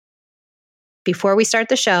Before we start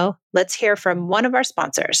the show, let's hear from one of our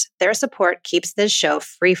sponsors. Their support keeps this show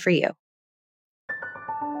free for you.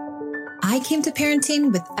 I came to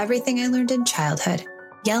parenting with everything I learned in childhood: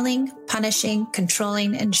 yelling, punishing,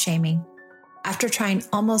 controlling, and shaming. After trying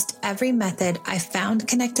almost every method, I found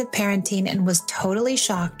connected parenting and was totally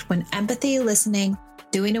shocked when empathy, listening,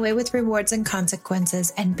 doing away with rewards and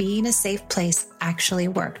consequences, and being a safe place actually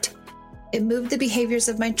worked. It moved the behaviors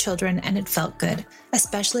of my children, and it felt good,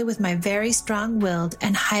 especially with my very strong-willed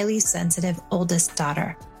and highly sensitive oldest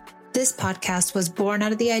daughter. This podcast was born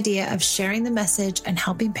out of the idea of sharing the message and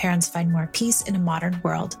helping parents find more peace in a modern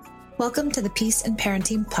world. Welcome to the Peace in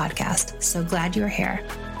Parenting podcast. So glad you're here.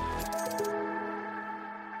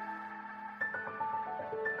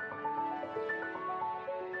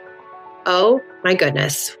 Oh my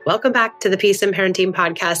goodness. Welcome back to the Peace in Parenting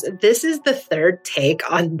podcast. This is the third take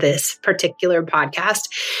on this particular podcast.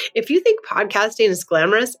 If you think podcasting is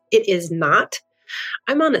glamorous, it is not.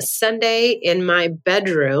 I'm on a Sunday in my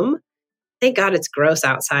bedroom. Thank God it's gross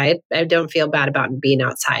outside. I don't feel bad about being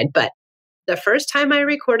outside, but the first time I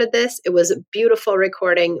recorded this, it was a beautiful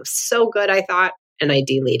recording. So good, I thought, and I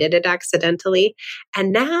deleted it accidentally.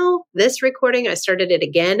 And now this recording, I started it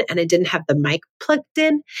again and I didn't have the mic plugged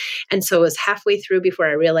in. And so it was halfway through before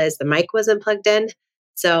I realized the mic wasn't plugged in.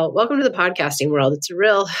 So welcome to the podcasting world. It's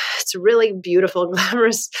a really beautiful,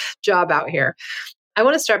 glamorous job out here. I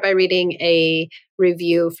want to start by reading a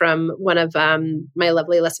review from one of my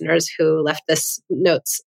lovely listeners who left this note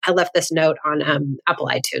on Apple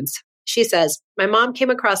iTunes. She says, "My mom came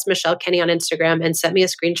across Michelle Kenny on Instagram and sent me a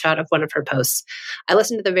screenshot of one of her posts. I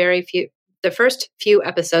listened to the first few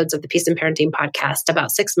episodes of the Peace in Parenting podcast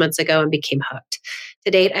about 6 months ago and became hooked.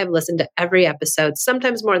 To date, I've listened to every episode,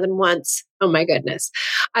 sometimes more than once. Oh my goodness.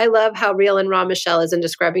 I love how real and raw Michelle is in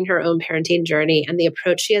describing her own parenting journey and the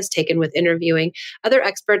approach she has taken with interviewing other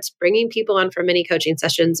experts, bringing people on for mini coaching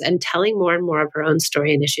sessions, and telling more and more of her own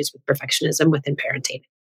story and issues with perfectionism within parenting.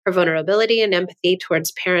 Her vulnerability and empathy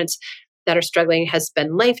towards parents that are struggling has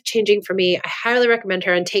been life-changing for me. I highly recommend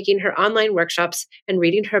her and taking her online workshops and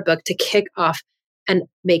reading her book to kick off and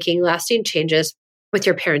making lasting changes with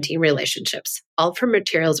your parenting relationships. All of her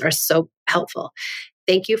materials are so helpful.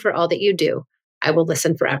 Thank you for all that you do. I will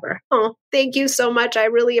listen forever." Oh, thank you so much. I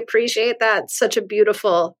really appreciate that. Such a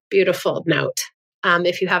beautiful, beautiful note.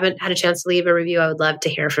 If you haven't had a chance to leave a review, I would love to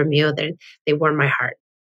hear from you. They warm my heart.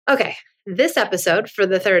 Okay. This episode, for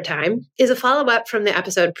the third time, is a follow-up from the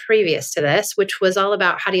episode previous to this, which was all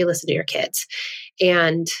about how do you listen to your kids.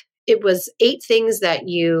 And it was 8 things that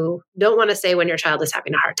you don't want to say when your child is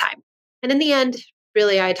having a hard time. And in the end,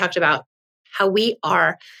 really, I talked about how we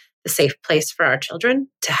are the safe place for our children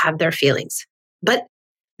to have their feelings. But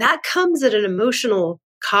that comes at an emotional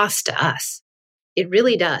cost to us. It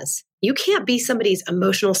really does. You can't be somebody's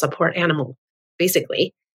emotional support animal,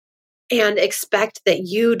 basically, and expect that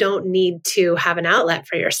you don't need to have an outlet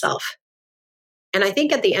for yourself. And I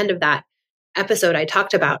think at the end of that episode, I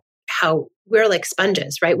talked about how we're like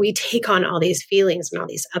sponges, right? We take on all these feelings and all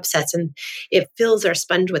these upsets, and it fills our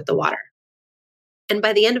sponge with the water. And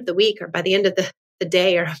by the end of the week, or by the end of the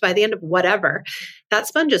day, or by the end of whatever, that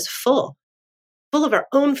sponge is full of our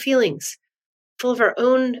own feelings, full of our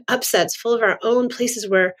own upsets, full of our own places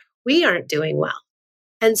where we aren't doing well.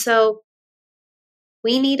 And so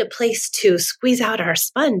we need a place to squeeze out our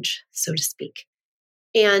sponge, so to speak.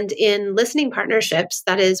 And in listening partnerships,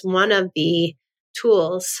 that is one of the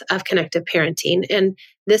tools of connected parenting. And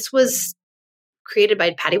this was created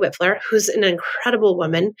by Patty Whitfler, who's an incredible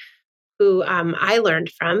woman who I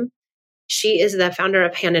learned from. She is the founder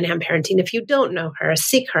of Hand in Hand Parenting. If you don't know her,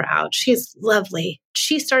 seek her out. She's lovely.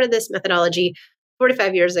 She started this methodology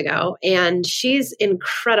 45 years ago, and she's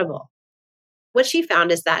incredible. What she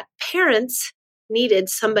found is that parents needed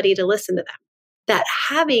somebody to listen to them, that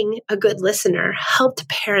having a good listener helped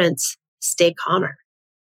parents stay calmer.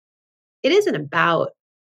 It isn't about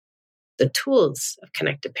the tools of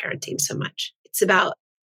connected parenting so much. It's about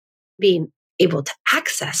being able to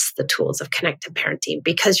access the tools of connected parenting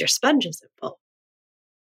because your sponge isn't full.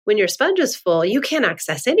 When your sponge is full, you can't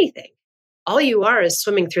access anything. All you are is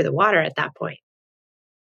swimming through the water at that point.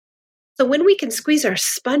 So when we can squeeze our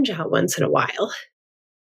sponge out once in a while,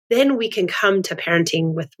 then we can come to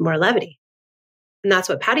parenting with more levity. And that's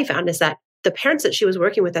what Patty found, is that the parents that she was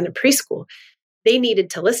working with in the preschool, they needed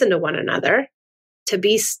to listen to one another to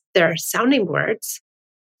be their sounding boards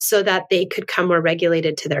so that they could come more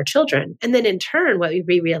regulated to their children. And then in turn, what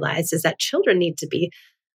we realized is that children need to be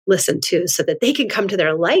listened to so that they can come to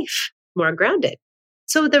their life more grounded.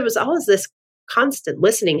 So there was always this constant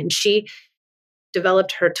listening, and she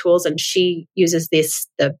developed her tools, and she uses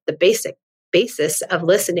the basic basis of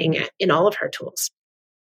listening in all of her tools.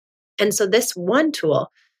 And so this one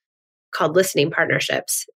tool called Listening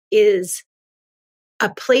Partnerships is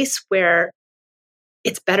a place where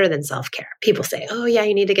it's better than self-care. People say, oh yeah,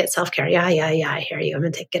 you need to get self-care. Yeah, I hear you. I'm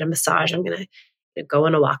going to get a massage. I'm going to go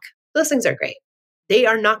on a walk. Those things are great. They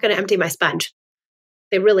are not going to empty my sponge.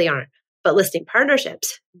 They really aren't. But listening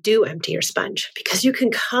partnerships do empty your sponge, because you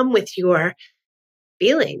can come with your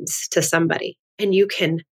feelings to somebody and you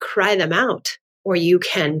can cry them out, or you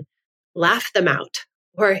can laugh them out,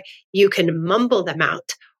 or you can mumble them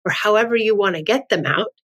out, or however you want to get them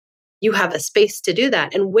out. You have a space to do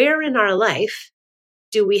that. And where in our life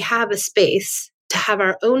do we have a space to have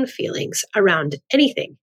our own feelings around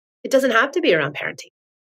anything? It doesn't have to be around parenting.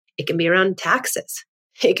 It can be around taxes.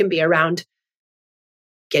 It can be around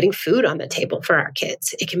getting food on the table for our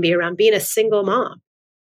kids. It can be around being a single mom.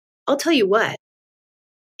 I'll tell you what,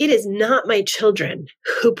 it is not my children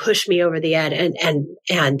who push me over the edge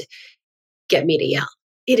and get me to yell.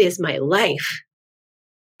 It is my life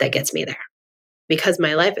that gets me there, because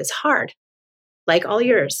my life is hard, like all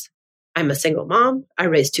yours. I'm a single mom. I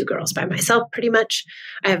raised 2 girls by myself, pretty much.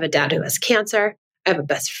 I have a dad who has cancer. I have a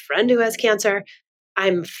best friend who has cancer.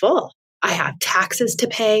 I'm full. I have taxes to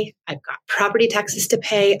pay. I've got property taxes to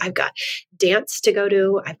pay. I've got dance to go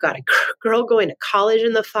to. I've got a girl going to college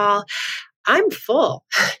in the fall. I'm full.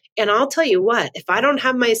 And I'll tell you what, if I don't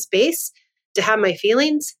have my space to have my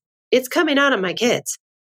feelings, it's coming out of my kids,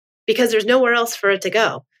 because there's nowhere else for it to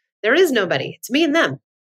go. There is nobody. It's me and them.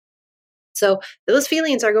 So those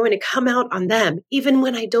feelings are going to come out on them, even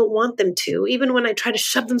when I don't want them to, even when I try to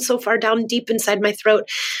shove them so far down deep inside my throat,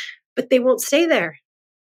 but they won't stay there,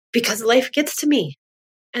 because life gets to me.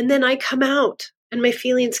 And then I come out and my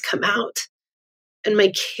feelings come out, and my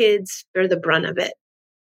kids bear the brunt of it.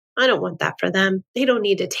 I don't want that for them. They don't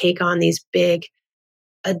need to take on these big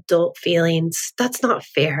adult feelings. That's not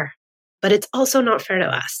fair, but it's also not fair to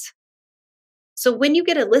us. So when you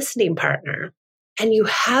get a listening partner and you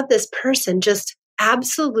have this person just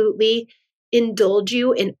absolutely indulge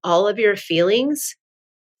you in all of your feelings,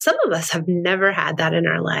 some of us have never had that in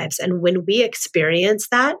our lives. And when we experience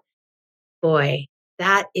that, boy,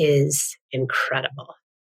 that is incredible.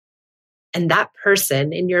 And that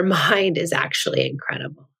person in your mind is actually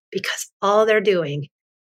incredible, because all they're doing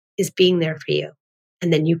is being there for you.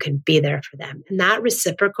 And then you can be there for them. And that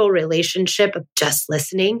reciprocal relationship of just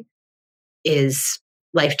listening is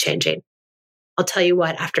life-changing. I'll tell you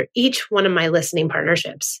what, after each one of my listening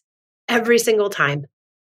partnerships, every single time,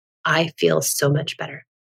 I feel so much better.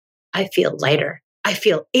 I feel lighter. I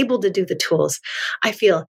feel able to do the tools. I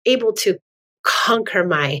feel able to conquer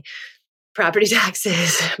my property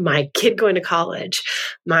taxes, my kid going to college,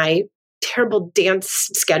 my terrible dance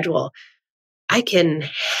schedule. I can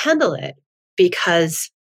handle it because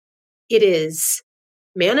it is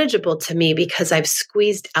manageable to me, because I've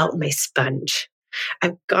squeezed out my sponge.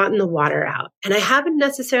 I've gotten the water out. And I haven't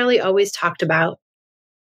necessarily always talked about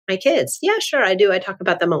my kids. Yeah, sure, I do. I talk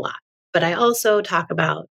about them a lot. But I also talk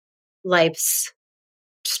about life's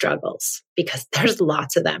struggles, because there's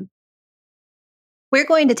lots of them. We're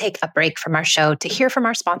going to take a break from our show to hear from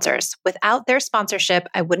our sponsors. Without their sponsorship,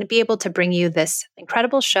 I wouldn't be able to bring you this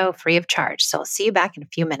incredible show free of charge. So I'll see you back in a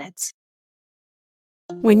few minutes.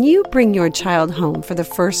 When you bring your child home for the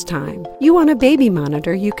first time, you want a baby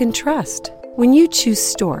monitor you can trust. When you choose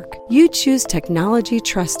Stork, you choose technology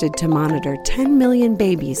trusted to monitor 10 million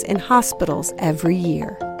babies in hospitals every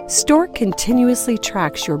year. Stork continuously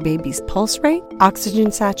tracks your baby's pulse rate,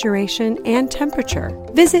 oxygen saturation, and temperature.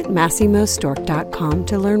 Visit MassimoStork.com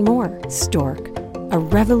to learn more. Stork, a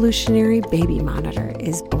revolutionary baby monitor,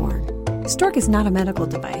 is born. Stork is not a medical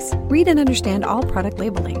device. Read and understand all product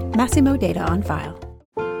labeling. Massimo data on file.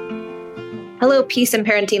 Hello, Peace and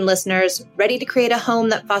Parenting listeners. Ready to create a home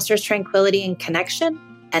that fosters tranquility and connection?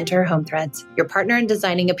 Enter HomeThreads, your partner in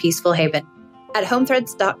designing a peaceful haven. At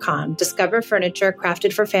HomeThreads.com, discover furniture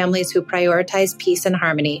crafted for families who prioritize peace and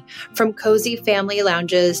harmony. From cozy family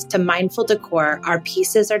lounges to mindful decor, our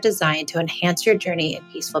pieces are designed to enhance your journey in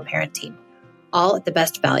peaceful parenting, all at the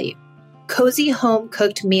best value. Cozy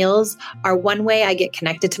home-cooked meals are one way I get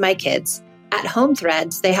connected to my kids. At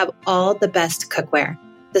HomeThreads, they have all the best cookware.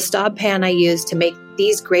 The Staub pan I use to make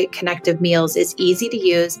these great connective meals is easy to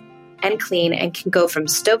use and clean, and can go from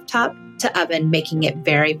stovetop to oven, making it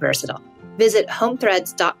very versatile. Visit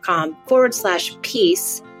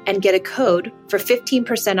homethreads.com/peace and get a code for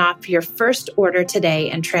 15% off your first order today,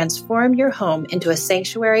 and transform your home into a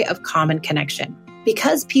sanctuary of calm and connection.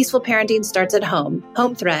 Because peaceful parenting starts at home,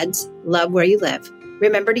 HomeThreads, love where you live.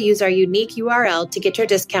 Remember to use our unique URL to get your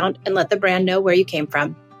discount and let the brand know where you came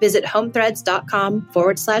from. Visit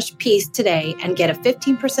homethreads.com/peace today and get a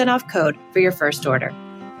 15% off code for your first order.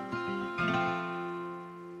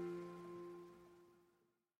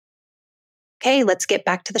 Okay, let's get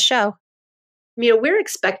back to the show. We're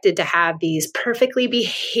expected to have these perfectly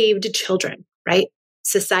behaved children, right?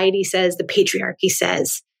 Society says, the patriarchy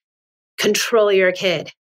says, control your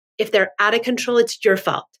kid. If they're out of control, it's your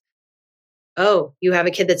fault. Oh, you have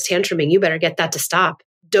a kid that's tantruming. You better get that to stop.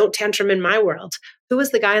 Don't tantrum in my world. Who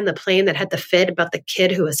was the guy on the plane that had the fit about the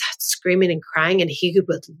kid who was screaming and crying and he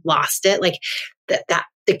was lost it? Like that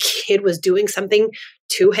the kid was doing something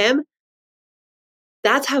to him.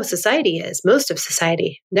 That's how society is, most of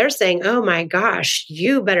society. They're saying, oh my gosh,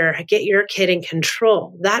 you better get your kid in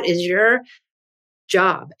control. That is your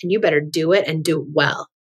job and you better do it and do it well.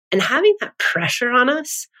 And having that pressure on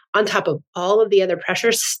us, on top of all of the other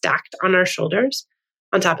pressures stacked on our shoulders,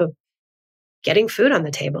 on top of getting food on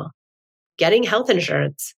the table, getting health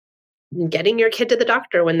insurance, getting your kid to the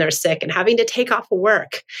doctor when they're sick and having to take off of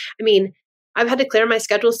work. I've had to clear my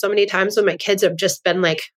schedule so many times when my kids have just been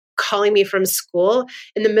like calling me from school.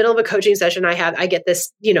 In the middle of a coaching session I get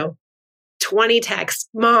this, 20 texts.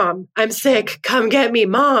 Mom, I'm sick. Come get me.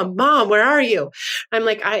 Mom, where are you? I'm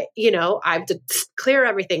like, I have to clear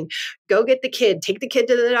everything. Go get the kid, take the kid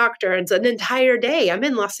to the doctor. It's an entire day. I'm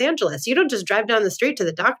in Los Angeles. You don't just drive down the street to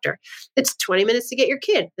the doctor. It's 20 minutes to get your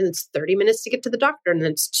kid and it's 30 minutes to get to the doctor. And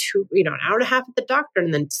then it's an hour and a half at the doctor.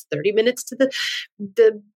 And then it's 30 minutes to the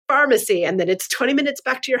pharmacy. And then it's 20 minutes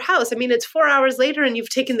back to your house. It's 4 hours later and you've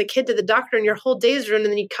taken the kid to the doctor and your whole day's ruined.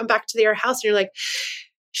 And then you come back to your house and you're like,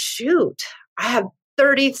 shoot, I have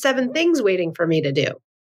 37 things waiting for me to do,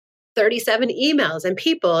 37 emails and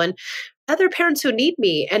people and other parents who need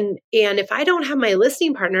me. And if I don't have my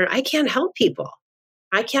listening partner, I can't help people.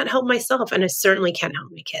 I can't help myself. And I certainly can't help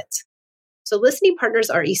my kids. So listening partners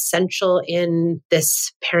are essential in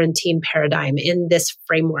this parenting paradigm, in this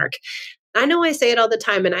framework. I know I say it all the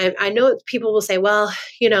time. And I know people will say, well,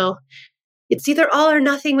 it's either all or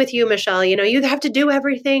nothing with you, Michelle. You have to do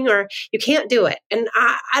everything or you can't do it. And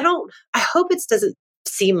I hope it doesn't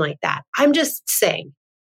seem like that. I'm just saying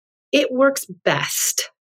it works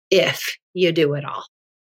best if you do it all.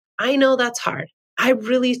 I know that's hard. I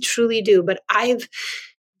really, truly do. But I've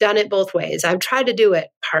done it both ways. I've tried to do it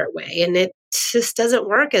part way and it just doesn't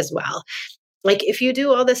work as well. Like if you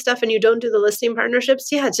do all this stuff and you don't do the listening partnerships,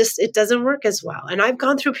 it doesn't work as well. And I've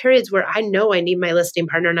gone through periods where I know I need my listening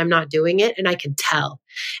partner and I'm not doing it and I can tell.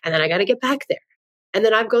 And then I got to get back there. And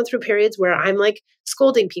then I've gone through periods where I'm like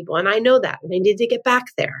scolding people and I know that and I need to get back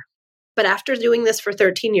there. But after doing this for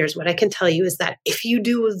 13 years, what I can tell you is that if you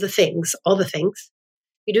do all the things,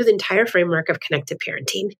 you do the entire framework of connected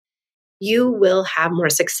parenting, you will have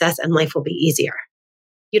more success and life will be easier.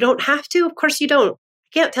 You don't have to. Of course you don't.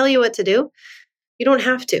 I can't tell you what to do. You don't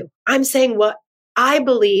have to. I'm saying what I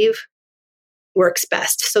believe works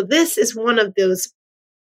best. So this is one of those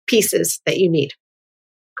pieces that you need.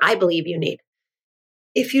 I believe you need.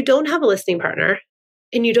 If you don't have a listening partner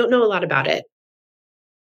and you don't know a lot about it,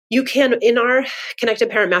 you can, in our Connected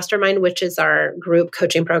Parent Mastermind, which is our group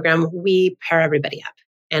coaching program, we pair everybody up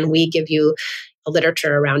and we give you a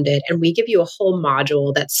literature around it. And we give you a whole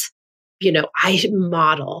module that's, I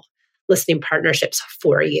model listening partnerships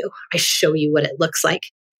for you. I show you what it looks like.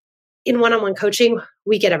 In one-on-one coaching,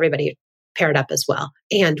 we get everybody paired up as well.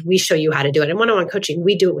 And we show you how to do it. In one-on-one coaching,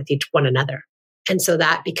 we do it with one another. And so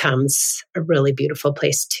that becomes a really beautiful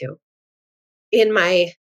place too. In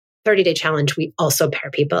my 30-day challenge, we also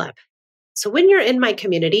pair people up. So when you're in my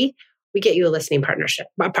community, we get you a listening partner.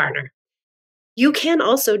 You can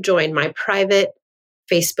also join my private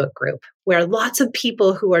Facebook group where lots of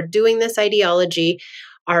people who are doing this ideology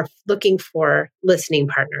are looking for listening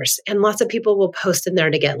partners. And lots of people will post in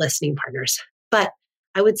there to get listening partners. But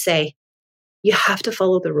I would say you have to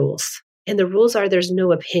follow the rules. And the rules are there's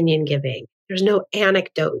no opinion giving. There's no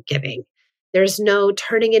anecdote giving. There's no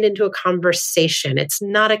turning it into a conversation. It's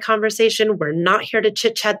not a conversation. We're not here to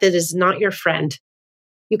chit chat. That is not your friend.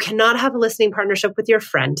 You cannot have a listening partnership with your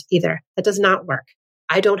friend either. That does not work.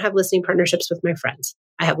 I don't have listening partnerships with my friends.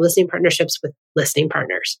 I have listening partnerships with listening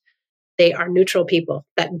partners. They are neutral people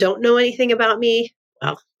that don't know anything about me.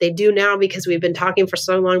 Well, they do now because we've been talking for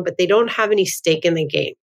so long, but they don't have any stake in the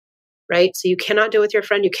game, right? So you cannot do it with your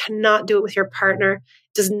friend. You cannot do it with your partner.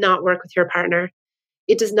 It does not work with your partner.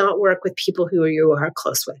 It does not work with people who you are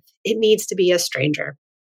close with. It needs to be a stranger.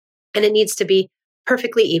 And it needs to be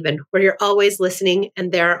perfectly even, where you're always listening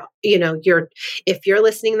and if you're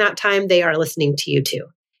listening that time, they are listening to you too.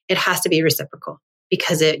 It has to be reciprocal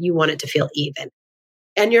because you want it to feel even.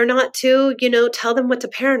 And you're not to, tell them what to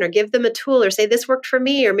parent or give them a tool or say, this worked for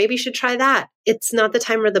me, or maybe you should try that. It's not the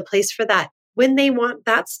time or the place for that. When they want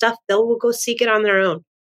that stuff, they will go seek it on their own.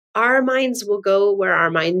 Our minds will go where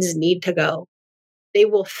our minds need to go. They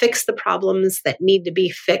will fix the problems that need to be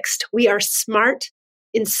fixed. We are smart,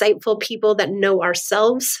 insightful people that know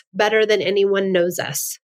ourselves better than anyone knows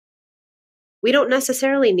us. We don't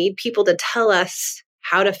necessarily need people to tell us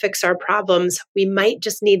how to fix our problems. We might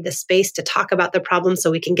just need the space to talk about the problem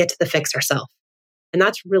so we can get to the fix ourselves. And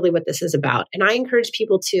that's really what this is about. And I encourage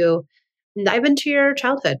people to dive into your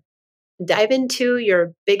childhood, dive into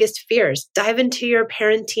your biggest fears, dive into your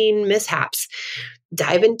parenting mishaps,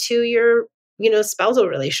 dive into your, spousal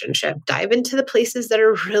relationship, dive into the places that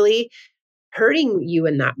are really hurting you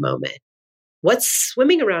in that moment. What's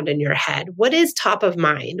swimming around in your head? What is top of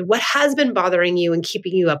mind? What has been bothering you and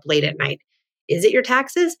keeping you up late at night? Is it your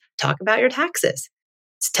taxes? Talk about your taxes.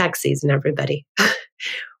 It's tax season, everybody.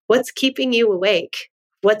 What's keeping you awake?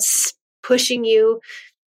 What's pushing you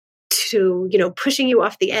to, pushing you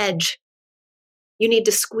off the edge? You need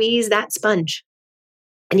to squeeze that sponge.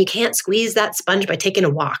 And you can't squeeze that sponge by taking a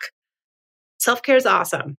walk. Self-care is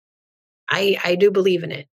awesome. I do believe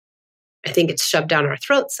in it. I think it's shoved down our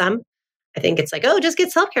throats some. I think it's like, just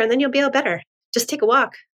get self-care and then you'll be all better. Just take a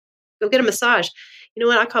walk. Go get a massage. You know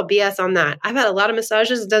what? I call BS on that. I've had a lot of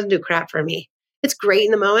massages. It doesn't do crap for me. It's great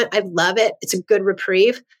in the moment. I love it. It's a good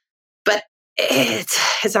reprieve, but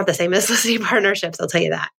it's not the same as listening partnerships. I'll tell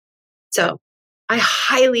you that. So I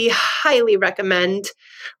highly, highly recommend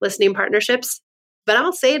listening partnerships, but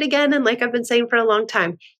I'll say it again. And like I've been saying for a long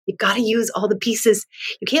time, you got to use all the pieces.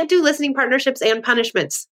 You can't do listening partnerships and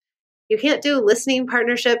punishments. You can't do listening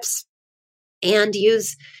partnerships and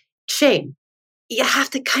use shame. You have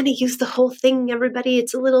to kind of use the whole thing, everybody.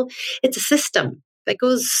 It's a system that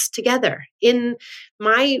goes together. In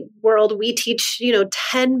my world, we teach,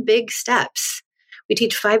 10 big steps. We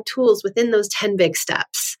teach 5 tools within those 10 big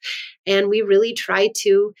steps. And we really try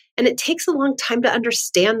to, and it takes a long time to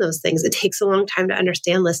understand those things. It takes a long time to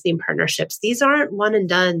understand listening partnerships. These aren't one and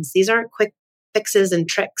dones. These aren't quick fixes and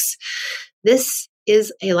tricks. This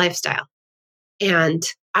is a lifestyle. And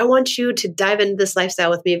I want you to dive into this lifestyle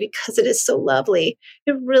with me because it is so lovely.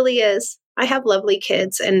 It really is. I have lovely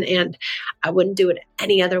kids and I wouldn't do it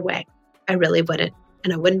any other way. I really wouldn't.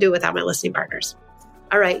 And I wouldn't do it without my listening partners.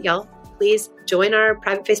 All right, y'all, please join our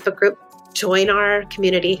private Facebook group, join our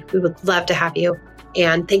community. We would love to have you.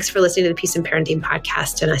 And thanks for listening to the Peace in Parenting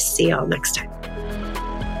podcast. And I'll see y'all next time.